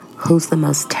who's the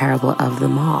most terrible of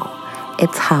them all?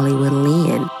 It's Hollywood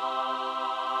Lean.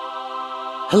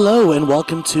 Hello and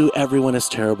welcome to Everyone is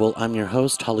Terrible. I'm your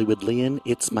host, Hollywood Lean.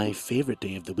 It's my favorite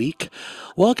day of the week.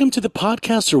 Welcome to the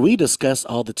podcast where we discuss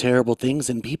all the terrible things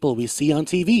and people we see on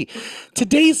TV.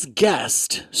 Today's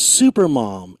guest,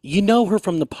 Supermom. You know her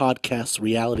from the podcast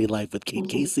Reality Life with Kate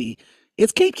Casey.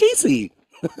 It's Kate Casey.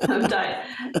 I'm dying.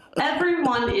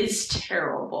 Everyone is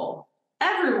terrible.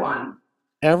 Everyone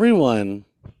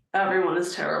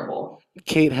is terrible.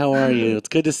 Kate, how are you? It's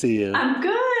good to see you. I'm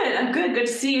good. Good to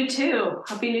see you too.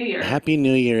 Happy New Year. Happy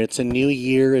New Year. It's a new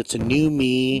year. It's a new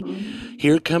me. Mm-hmm.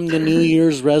 Here come the New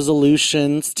Year's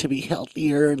resolutions to be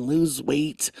healthier and lose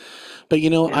weight. But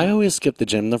I always skip the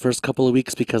gym the first couple of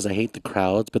weeks because I hate the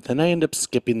crowds, but then I end up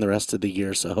skipping the rest of the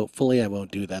year. So hopefully I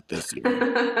won't do that this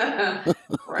year.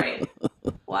 Right.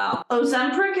 Wow.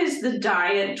 Ozempic is the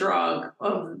diet drug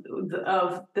of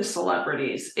the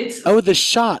celebrities. It's the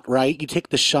shot, right? You take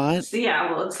the shot?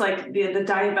 Yeah, well, it's like the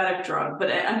diabetic drug.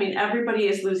 But I mean, everybody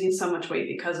is losing so much weight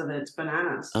because of it. It's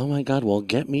bananas. Oh my God. Well,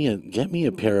 get me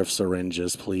a pair of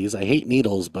syringes, please. I hate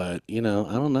needles, but I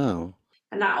don't know.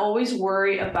 And I always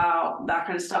worry about that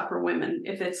kind of stuff for women,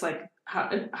 if it's like how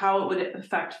it would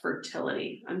affect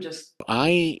fertility.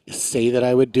 I say that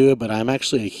I would do it, but I'm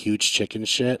actually a huge chicken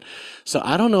shit. So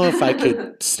I don't know if I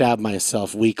could stab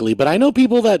myself weekly, but I know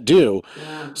people that do.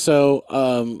 Yeah. So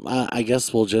I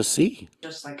guess we'll just see.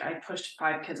 Just like I pushed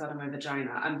 5 kids out of my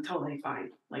vagina. I'm totally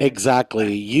fine.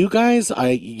 Exactly. You guys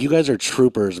are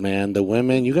troopers, man. The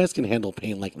women, you guys can handle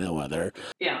pain like no other.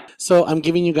 Yeah. So I'm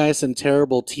giving you guys some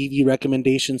terrible TV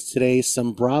recommendations today,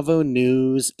 some Bravo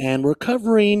news, and we're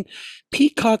covering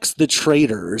Peacock's The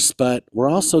Traitors, but we're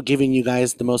also giving you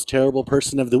guys the most terrible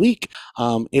person of the week.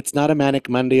 It's not a Manic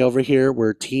Monday over here.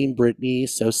 We're Team Britney.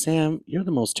 So Sam, you're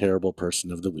the most terrible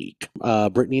person of the week.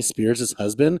 Britney Spears'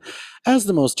 husband as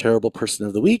the most terrible person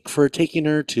of the week for taking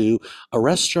her to a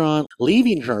restaurant,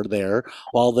 leaving her there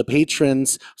while the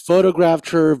patrons photographed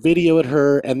her, videoed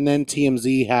her, and then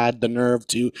TMZ had the nerve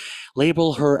to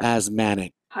label her as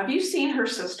manic. Have you seen her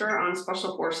sister on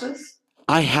Special Forces?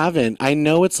 I haven't. I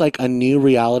know it's like a new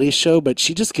reality show, but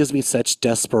she just gives me such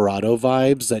Desperado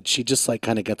vibes that she just like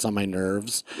kind of gets on my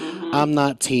nerves. Mm-hmm. I'm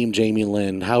not Team Jamie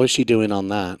Lynn. How is she doing on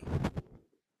that?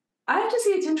 I have to say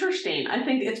it's interesting. I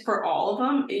think it's for all of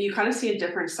them. You kind of see a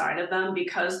different side of them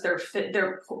because they're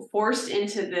forced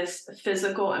into this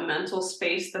physical and mental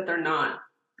space that they're not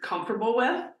comfortable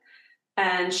with.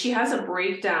 And she has a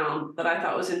breakdown that I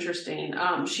thought was interesting.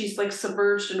 She's like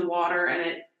submerged in water, and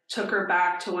it took her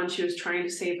back to when she was trying to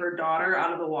save her daughter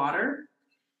out of the water.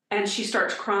 And she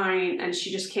starts crying, and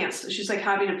she just can't. She's like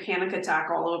having a panic attack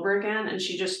all over again. And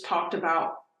she just talked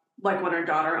about like when her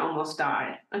daughter almost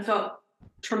died. I felt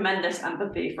tremendous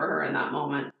empathy for her in that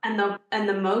moment. And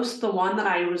the one that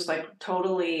I was like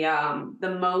totally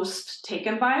the most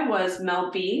taken by was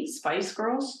Mel B, Spice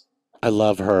Girls. I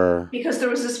love her. Because there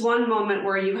was this one moment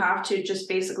where you have to just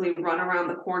basically run around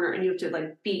the corner and you have to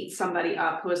like beat somebody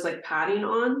up who is like padding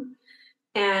on.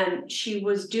 And she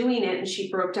was doing it and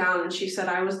she broke down and she said,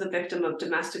 I was the victim of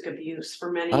domestic abuse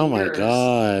for many years. Oh my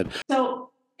God. So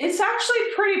it's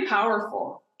actually pretty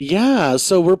powerful. Yeah,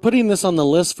 so we're putting this on the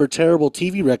list for terrible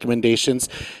TV recommendations.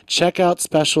 Check out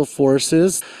Special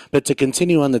Forces. But to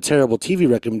continue on the terrible TV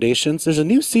recommendations, there's a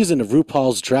new season of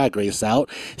RuPaul's Drag Race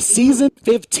out, season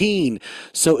 15.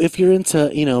 So if you're into,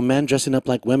 men dressing up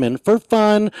like women for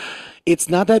fun, it's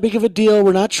not that big of a deal.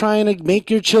 We're not trying to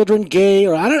make your children gay,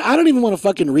 or I don't even want to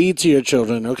fucking read to your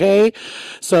children, okay?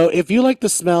 So if you like the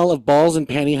smell of balls and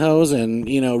pantyhose and,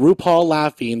 RuPaul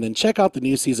laughing, then check out the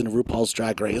new season of RuPaul's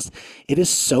Drag Race. It is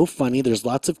so funny. There's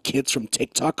lots of kids from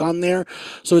TikTok on there.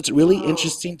 So it's really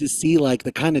interesting to see like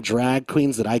the kind of drag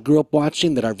queens that I grew up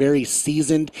watching that are very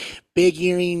seasoned, big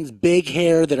earrings, big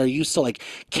hair, that are used to like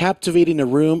captivating a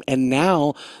room. And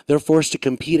now they're forced to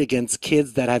compete against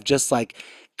kids that have just like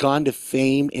gone to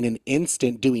fame in an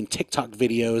instant doing TikTok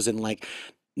videos, and like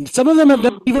some of them have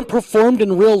never even performed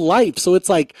in real life. So it's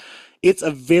like, it's a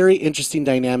very interesting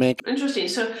dynamic. Interesting.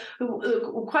 So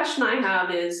the question I have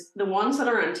is, the ones that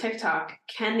are on TikTok,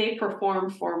 can they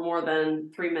perform for more than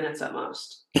 3 minutes at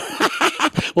most?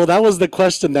 Well, that was the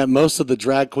question that most of the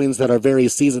drag queens that are very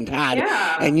seasoned had.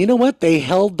 Yeah. And you know what? They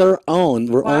held their own.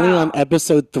 We're only on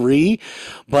episode 3,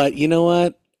 but you know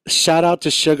what? Shout out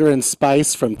to Sugar and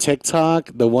Spice from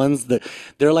TikTok. The ones that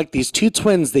they're like these two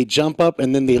twins. They jump up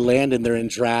and then they land and they're in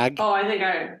drag. Oh, I think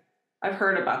I've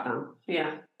heard about them.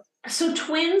 Yeah. So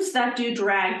twins that do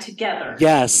drag together.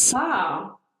 Yes.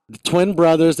 Wow. twin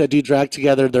brothers that do drag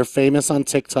together. They're famous on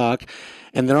TikTok,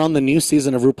 and they're on the new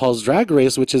season of RuPaul's Drag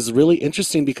Race, which is really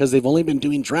interesting because they've only been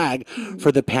doing drag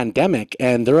for the pandemic,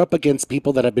 and they're up against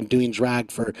people that have been doing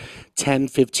drag for 10,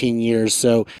 15 years.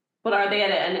 So But are they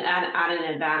at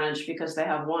an advantage because they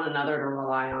have one another to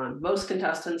rely on? Most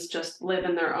contestants just live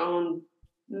in their own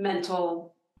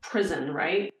mental prison,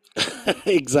 right?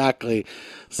 exactly.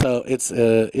 So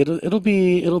it'll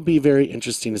be very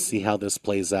interesting to see how this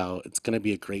plays out. It's going to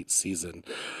be a great season.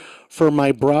 For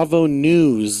my Bravo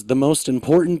news, the most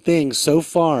important thing so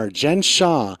far, Jen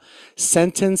Shaw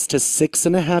sentenced to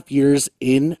 6.5 years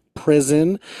in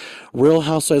prison. Real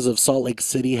Housewives of Salt Lake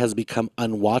City has become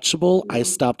unwatchable. I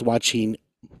stopped watching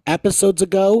episodes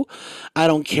ago. I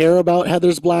don't care about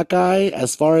Heather's black eye.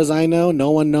 As far as I know,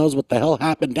 no one knows what the hell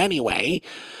happened anyway.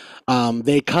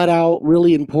 They cut out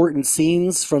really important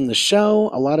scenes from the show.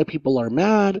 A lot of people are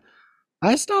mad.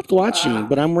 I stopped watching,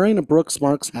 but I'm wearing a Brooks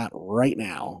Marks hat right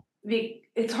now.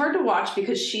 It's hard to watch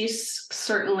because she's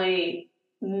certainly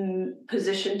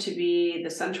positioned to be the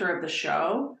center of the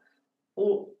show,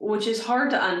 which is hard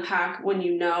to unpack when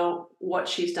you know what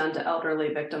she's done to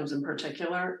elderly victims in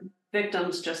particular,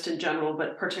 victims just in general,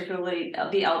 but particularly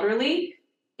the elderly.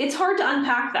 It's hard to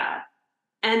unpack that.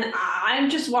 And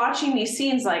I'm just watching these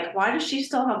scenes like, why does she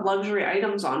still have luxury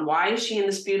items on? Why is she in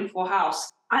this beautiful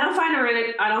house? I don't find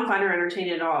her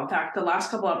entertaining at all. In fact, the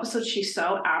last couple episodes, she's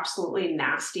so absolutely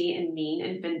nasty and mean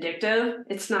and vindictive.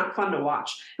 It's not fun to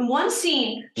watch. In one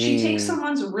scene, she takes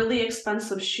someone's really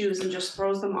expensive shoes and just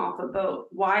throws them off a boat.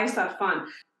 Why is that fun?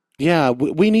 Yeah,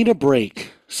 we need a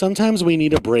break. Sometimes we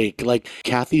need a break. Like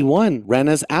Kathy won.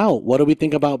 Renna's out. What do we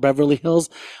think about Beverly Hills?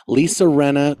 Lisa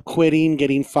Renna quitting,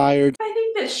 getting fired. I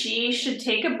think that she should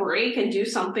take a break and do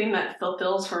something that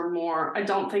fulfills her more. I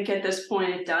don't think at this point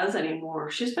it does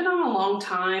anymore. She's been on a long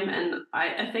time, and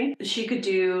I think she could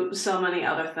do so many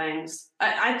other things.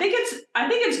 I think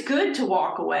it's good to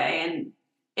walk away,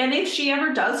 and if she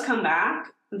ever does come back,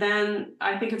 then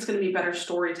I think it's going to be better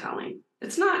storytelling.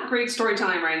 It's not great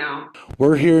storytelling right now.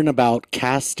 We're hearing about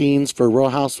castings for Real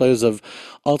Housewives of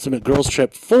Ultimate Girls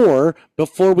Trip 4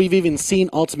 before we've even seen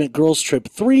Ultimate Girls Trip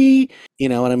 3. You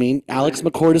know what I mean? Alex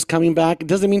McCord is coming back. It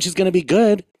doesn't mean she's going to be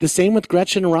good. The same with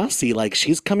Gretchen Rossi. Like,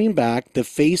 she's coming back, the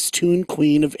Facetune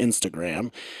queen of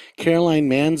Instagram. Caroline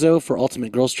Manzo for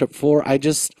Ultimate Girls Trip 4.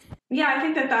 Yeah, I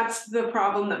think that's the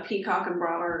problem that Peacock and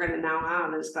Bravo are going to now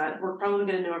have, is that we're probably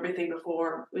going to know everything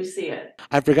before we see it.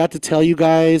 I forgot to tell you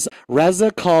guys,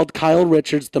 Reza called Kyle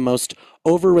Richards the most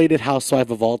overrated housewife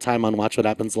of all time on Watch What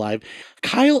Happens Live.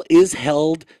 Kyle is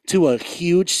held to a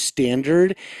huge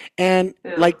standard. And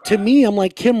like, to me, I'm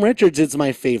like, Kim Richards is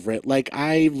my favorite. Like,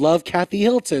 I love Kathy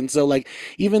Hilton. So like,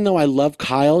 even though I love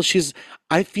Kyle,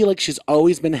 I feel like she's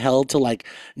always been held to like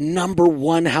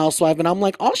 #1 housewife. And I'm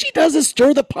like, all she does is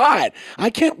stir the pot. I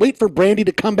can't wait for Brandy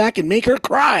to come back and make her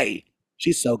cry.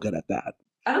 She's so good at that.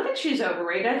 I don't think she's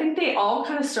overrated. I think they all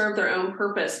kind of serve their own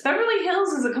purpose. Beverly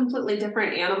Hills is a completely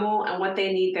different animal, and what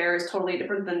they need there is totally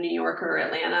different than New York or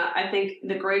Atlanta. I think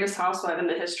the greatest housewife in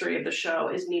the history of the show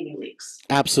is NeNe Leakes.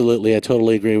 Absolutely, I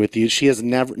totally agree with you. She has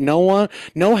never, no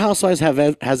housewives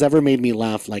has ever made me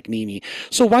laugh like NeNe.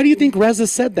 So why do you think Reza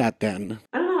said that then?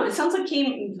 I don't know. It sounds like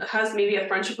he has maybe a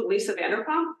friendship with Lisa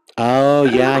Vanderpump. Oh,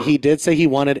 yeah, he did say he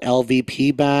wanted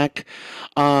LVP back.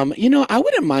 I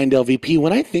wouldn't mind LVP.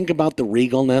 When I think about the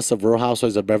regalness of Real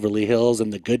Housewives of Beverly Hills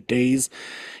and the good days,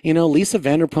 Lisa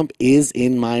Vanderpump is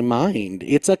in my mind.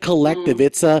 It's a collective.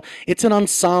 It's an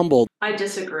ensemble. I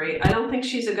disagree. I don't think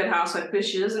she's a good housewife because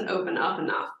she doesn't open up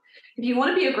enough. If you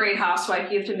want to be a great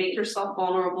housewife, you have to make yourself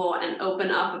vulnerable and open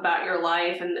up about your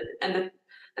life and the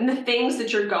things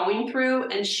that you're going through,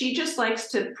 and she just likes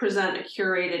to present a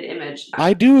curated image.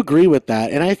 I do agree with that,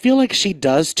 and I feel like she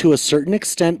does to a certain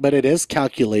extent, but it is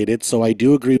calculated, so I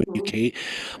do agree with you, Kate.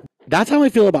 That's how I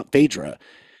feel about Phaedra.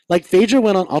 Like, Phaedra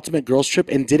went on Ultimate Girls Trip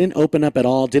and didn't open up at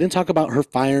all, didn't talk about her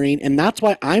firing, and that's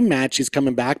why I'm mad she's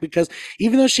coming back, because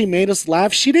even though she made us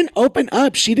laugh, she didn't open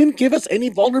up. She didn't give us any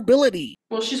vulnerability.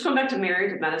 Well, she's going back to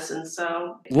Married to Medicine,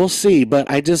 so... We'll see,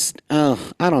 but I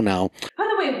don't know. By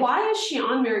the way, why is she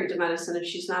on Married to Medicine if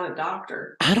she's not a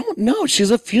doctor? I don't know.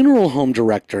 She's a funeral home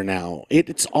director now.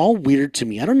 It's all weird to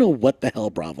me. I don't know what the hell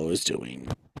Bravo is doing.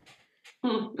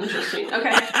 Interesting.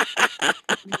 Okay.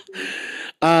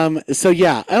 So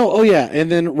yeah. Oh yeah.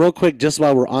 And then real quick, just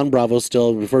while we're on Bravo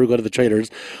still, before we go to the traders,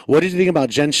 what did you think about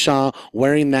Jen Shaw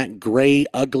wearing that gray,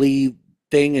 ugly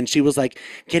thing? And she was like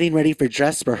getting ready for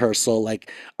dress rehearsal,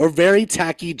 like a very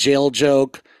tacky jail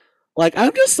joke. Like,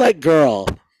 I'm just like, girl,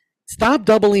 Stop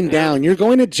doubling down. You're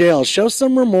going to jail. Show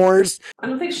some remorse. I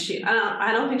don't think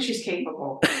she's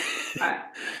capable.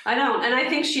 I don't, and I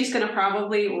think she's going to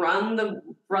probably run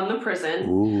the prison.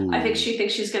 Ooh. I think she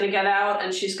thinks she's going to get out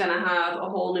and she's going to have a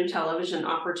whole new television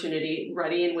opportunity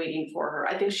ready and waiting for her.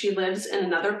 I think she lives in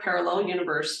another parallel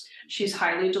universe. She's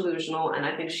highly delusional, and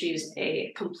I think she's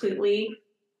a completely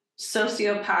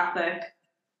sociopathic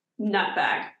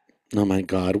nutbag. Oh my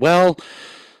God. Well,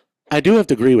 I do have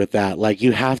to agree with that. Like,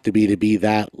 you have to be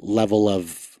that level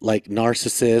of like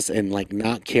narcissist and like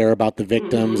not care about the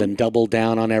victims and double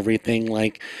down on everything.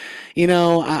 Like,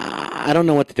 I don't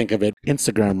know what to think of it.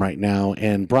 Instagram right now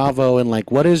and Bravo, and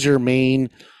like, what is your main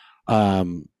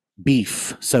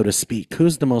beef, so to speak?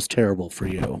 Who's the most terrible for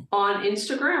you? On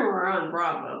Instagram or on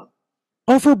Bravo?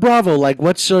 Oh, for Bravo, like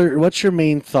what's your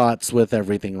main thoughts with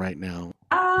everything right now?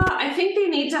 I think they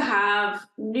need to have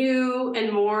new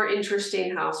and more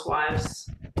interesting housewives.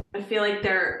 I feel like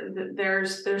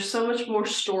there's so much more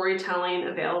storytelling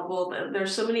available.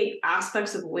 There's so many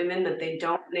aspects of women that they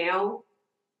don't nail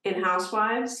in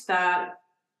Housewives that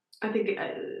I think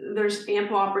there's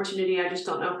ample opportunity. I just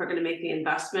don't know if they're going to make the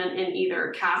investment in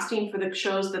either casting for the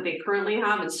shows that they currently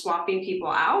have and swapping people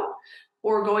out,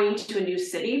 or going to a new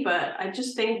city. But I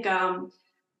just think the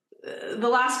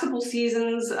last couple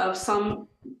seasons of some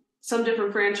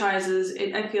different franchises,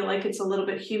 I feel like it's a little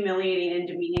bit humiliating and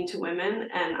demeaning to women.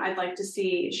 And I'd like to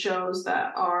see shows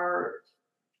that are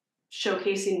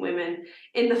showcasing women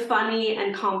in the funny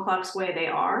and complex way they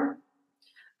are.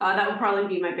 That would probably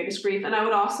be my biggest grief. And I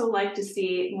would also like to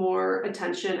see more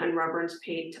attention and reverence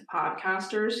paid to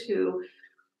podcasters who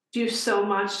do so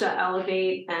much to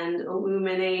elevate and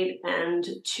illuminate and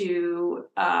to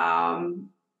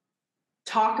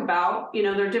talk about,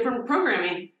 their different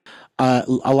programming. A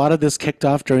lot of this kicked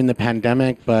off during the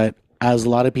pandemic, but as a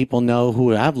lot of people know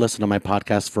who have listened to my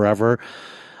podcast forever,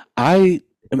 me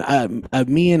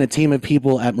and a team of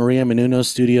people at Maria Menounos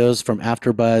Studios from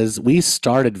AfterBuzz, we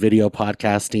started video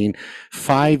podcasting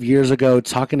 5 years ago,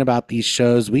 talking about these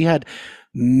shows. We had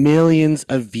millions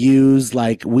of views.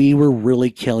 Like, we were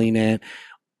really killing it.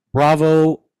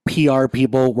 Bravo PR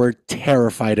people were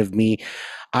terrified of me.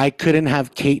 I couldn't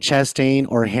have Kate Chastain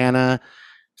or Hannah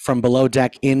from Below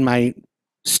Deck in my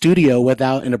studio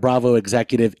without a Bravo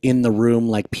executive in the room,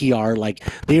 like PR, like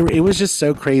it was just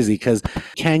so crazy because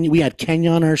we had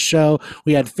Kenya on our show,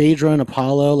 we had Phaedra and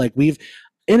Apollo, like we've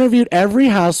interviewed every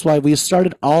housewife, we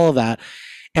started all of that.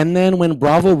 And then when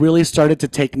Bravo really started to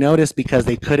take notice because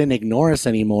they couldn't ignore us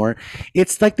anymore,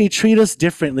 it's like they treat us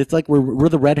differently. It's like we're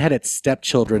the redheaded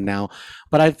stepchildren now.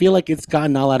 But I feel like it's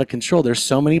gotten all out of control. There's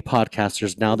so many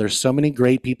podcasters now. There's so many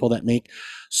great people that make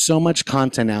so much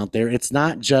content out there. It's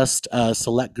not just a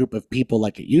select group of people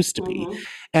like it used to be.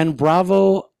 And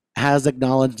Bravo has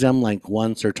acknowledged them like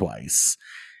once or twice.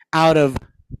 Out of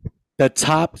the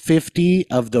top 50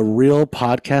 of the real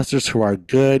podcasters who are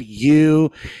good,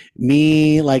 you,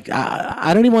 me, like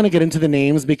I don't even want to get into the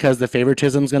names because the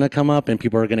favoritism is going to come up and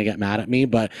people are going to get mad at me,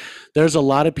 but there's a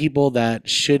lot of people that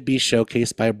should be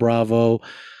showcased by Bravo,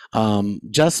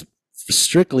 just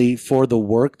strictly for the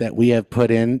work that we have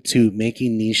put into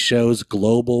making these shows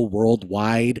global,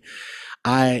 worldwide.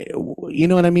 You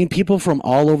know what I mean? People from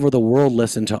all over the world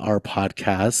listen to our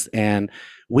podcast, and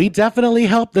we definitely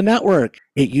help the network.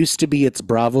 It used to be It's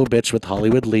Bravo Bitch with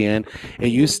Hollywood Leon. It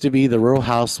used to be the Real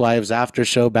Housewives after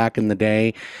show back in the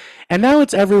day. And now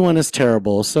it's Everyone is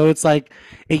Terrible. So it's like,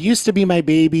 it used to be my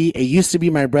baby. It used to be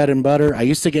my bread and butter. I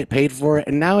used to get paid for it.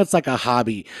 And now it's like a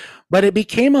hobby. But it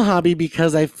became a hobby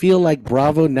because I feel like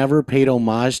Bravo never paid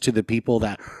homage to the people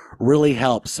that really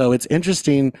helped. So it's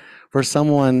interesting for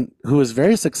someone who is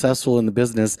very successful in the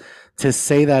business to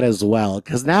say that as well.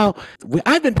 Because now,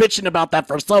 I've been bitching about that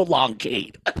for so long,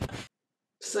 Kate.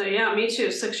 So yeah, me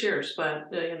too. 6 years,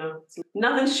 but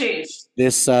nothing's changed.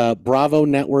 This Bravo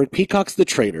network, Peacock's the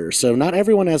traitor. So not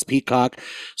everyone has Peacock.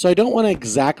 So I don't want to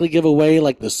exactly give away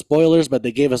like the spoilers, but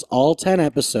they gave us all 10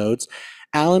 episodes.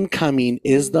 Alan Cumming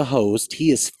is the host.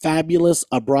 He is fabulous,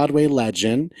 a Broadway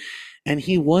legend. And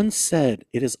he once said,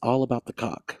 it is all about the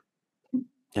cock.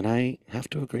 And I have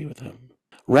to agree with him.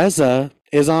 Reza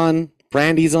is on,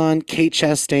 Brandy's on, Kate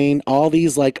Chastain, all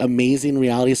these like amazing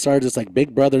reality stars. It's like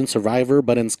Big Brother and Survivor,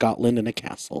 but in Scotland in a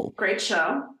castle. Great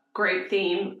show. Great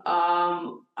theme.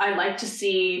 I like to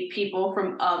see people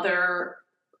from other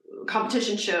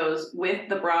competition shows with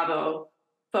the Bravo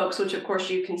folks, which of course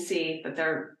you can see that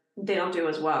they don't do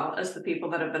as well as the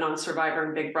people that have been on Survivor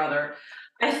and Big Brother.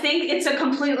 I think it's a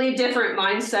completely different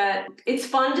mindset. It's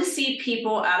fun to see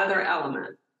people out of their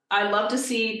element. I love to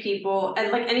see people,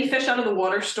 and like any fish out of the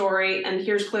water story, and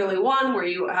here's clearly one where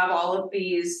you have all of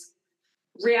these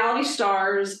reality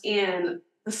stars in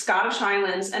the Scottish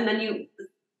Highlands, and then you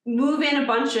move in a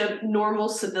bunch of normal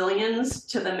civilians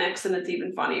to the mix, and it's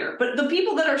even funnier. But the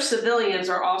people that are civilians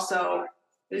are also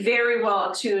very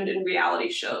well attuned in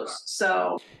reality shows.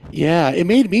 So Yeah, it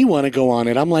made me want to go on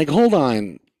it. I'm like, hold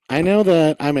on. I know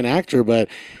that I'm an actor, but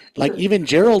like even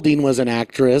Geraldine was an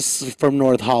actress from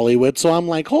North Hollywood. So I'm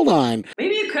like, hold on.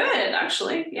 maybe you could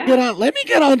actually, Get yeah. on, let me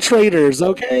get on Traders,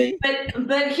 okay?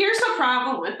 But here's the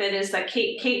problem with it is that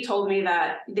Kate told me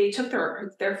that they took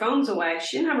their phones away.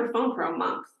 She didn't have her phone for a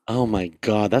month. Oh my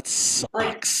God, that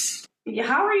Like, sucks.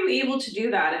 how are you able to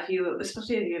do that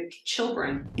especially if you have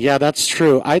children? Yeah, that's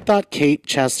true. I thought Kate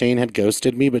Chastain had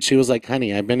ghosted me, but she was like,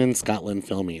 honey, I've been in Scotland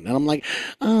filming. And I'm like,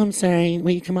 oh, I'm sorry.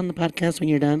 Will you come on the podcast when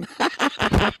you're done?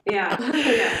 Yeah,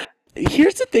 yeah.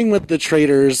 Here's the thing with the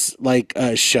Traders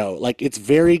show. Like it's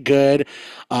very good.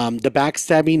 The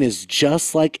backstabbing is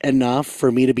just like enough for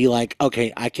me to be like,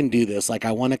 okay, I can do this. Like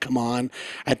I want to come on.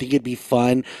 I think it'd be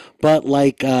fun. But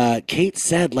like Kate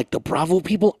said, like the Bravo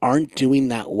people aren't doing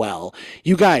that well.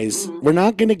 You guys, we're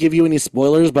not gonna give you any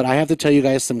spoilers, but I have to tell you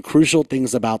guys some crucial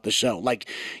things about the show. Like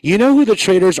you know who the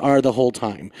Traders are the whole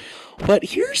time. But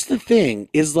here's the thing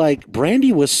is like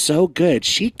Brandy was so good.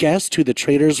 She guessed who the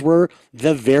Traders were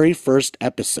the very first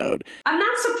episode. I'm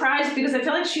not surprised because I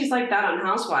feel like she's like that on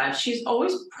Housewives. She's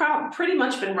always pretty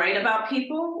much been right about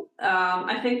people.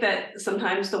 I think that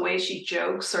sometimes the way she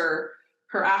jokes or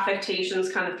her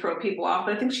affectations kind of throw people off,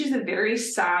 but I think she's a very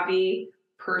savvy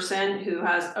person who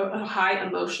has a high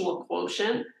emotional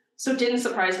quotient. So it didn't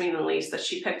surprise me in the least that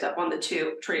she picked up on the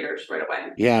two Traders right away.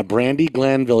 Yeah, Brandy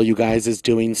Glanville, you guys, is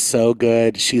doing so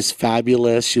good. She's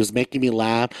fabulous. She was making me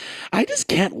laugh. I just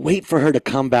can't wait for her to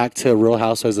come back to Real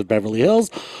Housewives of Beverly Hills.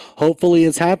 Hopefully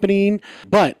it's happening.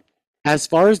 But as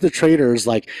far as the traders,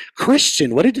 like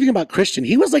Christian, what did you think about Christian?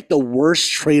 He was like the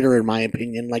worst trader in my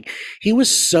opinion. Like he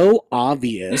was so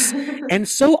obvious and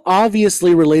so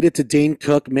obviously related to Dane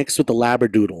Cook mixed with the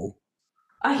Labradoodle.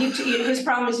 His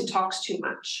problem is he talks too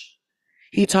much.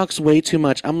 He talks way too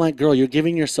much. I'm like, girl, you're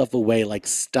giving yourself away. Like,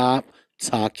 stop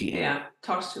talking. Yeah,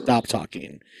 talks too much. Stop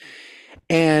talking.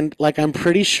 And like, I'm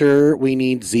pretty sure we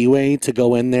need Z-Way to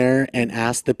go in there and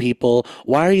ask the people,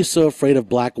 why are you so afraid of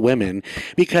black women?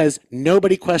 Because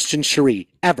nobody questioned Cherie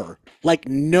ever. Like,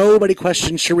 nobody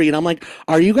questioned Cherie. And I'm like,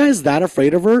 are you guys that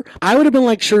afraid of her? I would have been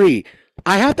like, Cherie,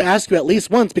 I have to ask you at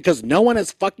least once because no one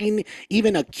has fucking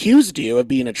even accused you of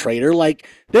being a traitor. Like,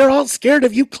 they're all scared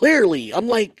of you clearly. I'm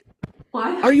like,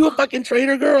 are you a fucking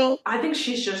traitor, girl? I think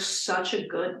she's just such a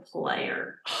good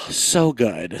player. So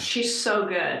good. She's so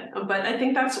good. But I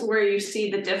think that's where you see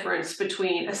the difference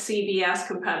between a CBS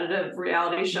competitive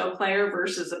reality show player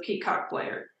versus a Peacock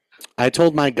player. I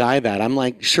told my guy that. I'm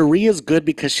like, Cherie is good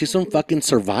because she's from fucking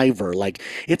Survivor. Like,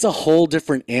 it's a whole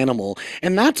different animal.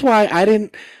 And that's why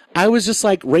I was just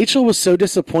like, Rachel was so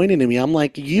disappointed in me. I'm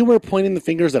like, you were pointing the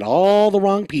fingers at all the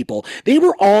wrong people. They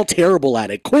were all terrible at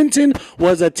it. Quentin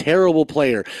was a terrible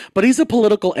player, but he's a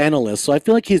political analyst. So I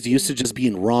feel like he's used to just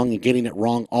being wrong and getting it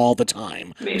wrong all the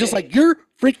time. I'm just like, you're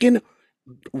freaking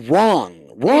wrong.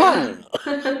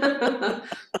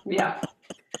 Yeah.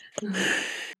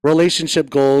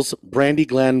 Relationship goals, Brandy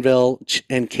Glanville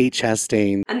and Kate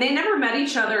Chastain. And they never met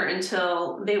each other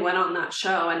until they went on that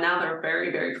show, and now they're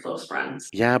very, very close friends.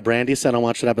 Yeah, Brandy said on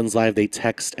Watch What Happens Live, they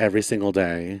text every single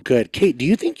day. Good. Kate, do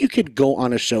you think you could go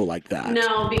on a show like that?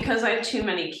 No, because I have too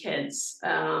many kids.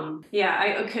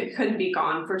 I couldn't be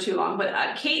gone for too long. But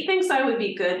Kate thinks I would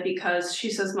be good because she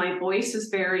says my voice is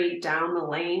very down the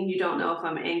lane. You don't know if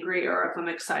I'm angry or if I'm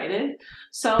excited.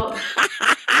 So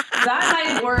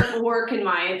that might work in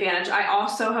my advantage. I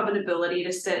also have an ability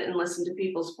to sit and listen to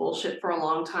people's bullshit for a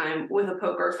long time with a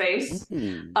poker face.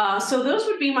 So those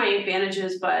would be my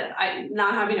advantages, but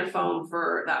not having a phone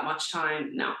for that much time,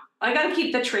 no. I got to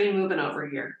keep the train moving over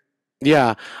here.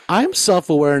 Yeah, I'm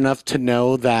self-aware enough to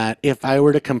know that if I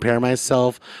were to compare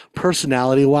myself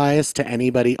personality-wise to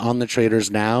anybody on the Traders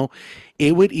now,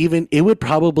 I would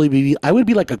probably be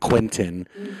like a Quentin.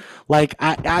 Like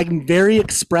I'm very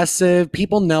expressive.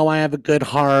 People know I have a good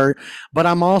heart, but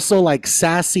I'm also like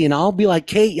sassy, and I'll be like,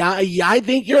 "Kate, I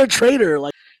think you're a traitor."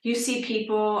 Like you see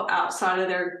people outside of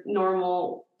their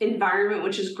normal environment,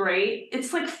 which is great.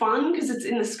 It's like fun because it's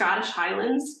in the Scottish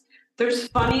Highlands. There's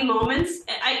funny moments.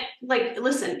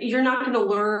 Listen, you're not going to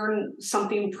learn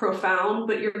something profound,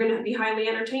 but you're going to be highly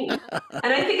entertained.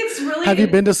 And I think it's really... Have you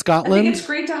been to Scotland? I think it's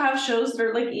great to have shows that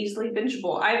are like easily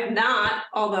bingeable. I have not,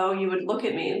 although you would look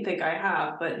at me and think I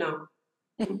have, but no.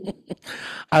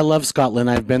 I love Scotland.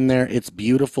 I've been there. It's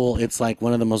beautiful. It's like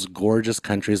one of the most gorgeous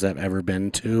countries I've ever been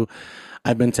to.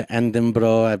 I've been to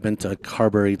Edinburgh. I've been to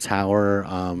Carbury Tower.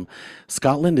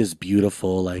 Scotland is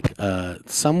beautiful. Like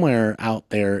somewhere out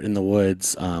there in the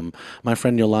woods. My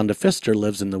friend Yolanda Pfister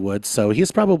lives in the woods, so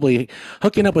he's probably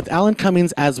hooking up with Alan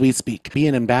Cummings as we speak. Be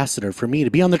an ambassador for me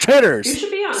to be on the Traders. You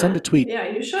should be on Send it. a tweet. Yeah,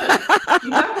 you should. You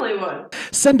definitely would.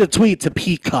 Send a tweet to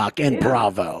Peacock and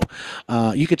Bravo.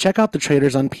 You could check out the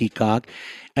Traders on Peacock.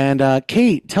 And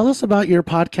Kate, tell us about your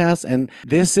podcast. And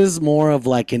this is more of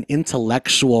like an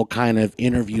intellectual kind of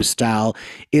interview style.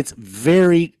 It's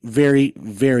very, very,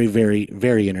 very, very,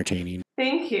 very entertaining.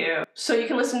 Thank you. So you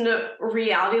can listen to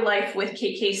Reality Life with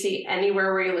Kate Casey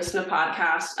anywhere where you listen to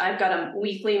podcasts. I've got a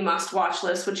weekly must-watch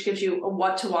list, which gives you a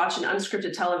what to watch and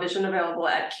unscripted television available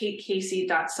at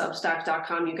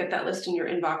katecasey.substack.com. You get that list in your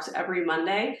inbox every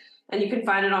Monday. And you can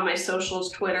find it on my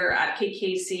socials, Twitter at Kate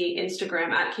Casey,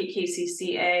 Instagram at Kate Casey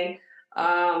CA,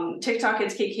 TikTok,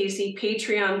 it's Kate Casey,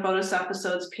 Patreon bonus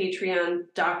episodes,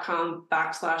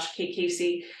 patreon.com/Kate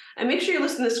Casey. And make sure you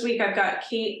listen this week. I've got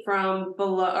Kate from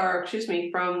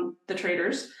from the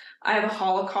Traders. I have a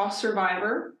Holocaust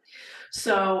survivor.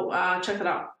 So check that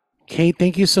out. Kate,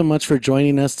 thank you so much for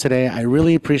joining us today. I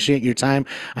really appreciate your time.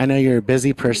 I know you're a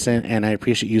busy person, and I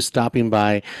appreciate you stopping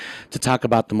by to talk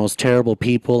about the most terrible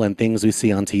people and things we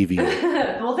see on TV.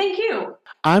 Well, thank you.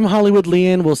 I'm Hollywood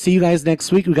Leon. We'll see you guys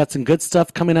next week. We got some good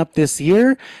stuff coming up this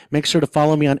year. Make sure to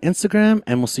follow me on Instagram,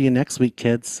 and we'll see you next week,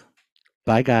 kids.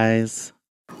 Bye, guys.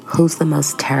 Who's the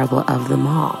most terrible of them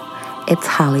all? It's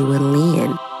Hollywood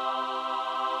Leon.